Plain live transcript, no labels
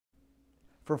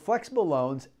For flexible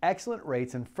loans, excellent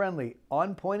rates, and friendly,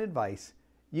 on-point advice,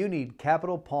 you need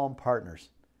Capital Palm Partners.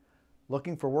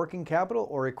 Looking for working capital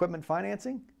or equipment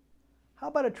financing? How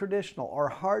about a traditional or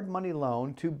hard money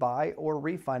loan to buy or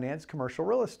refinance commercial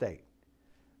real estate?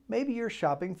 Maybe you're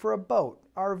shopping for a boat,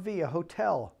 RV, a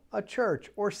hotel, a church,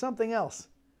 or something else.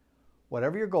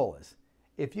 Whatever your goal is,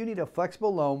 if you need a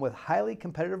flexible loan with highly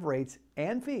competitive rates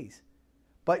and fees,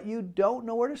 but you don't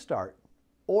know where to start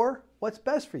or what's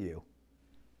best for you,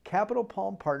 Capital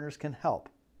Palm Partners can help.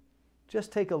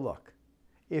 Just take a look.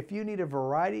 If you need a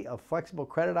variety of flexible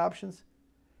credit options,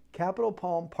 Capital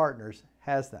Palm Partners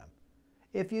has them.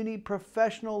 If you need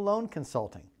professional loan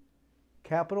consulting,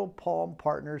 Capital Palm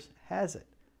Partners has it.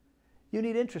 You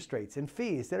need interest rates and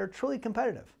fees that are truly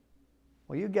competitive.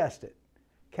 Well, you guessed it.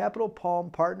 Capital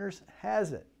Palm Partners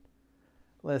has it.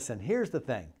 Listen, here's the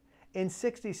thing. In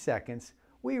 60 seconds,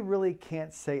 we really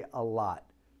can't say a lot,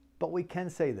 but we can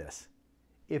say this.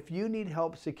 If you need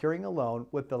help securing a loan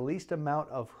with the least amount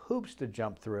of hoops to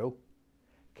jump through,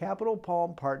 Capital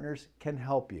Palm Partners can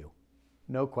help you.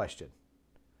 No question.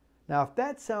 Now, if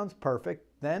that sounds perfect,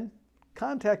 then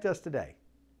contact us today.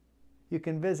 You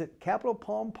can visit Capital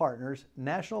Palm Partners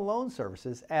National Loan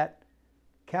Services at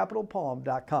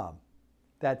capitalpalm.com.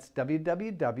 That's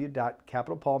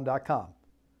www.capitalpalm.com.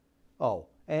 Oh,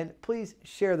 and please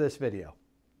share this video.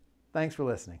 Thanks for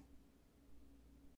listening.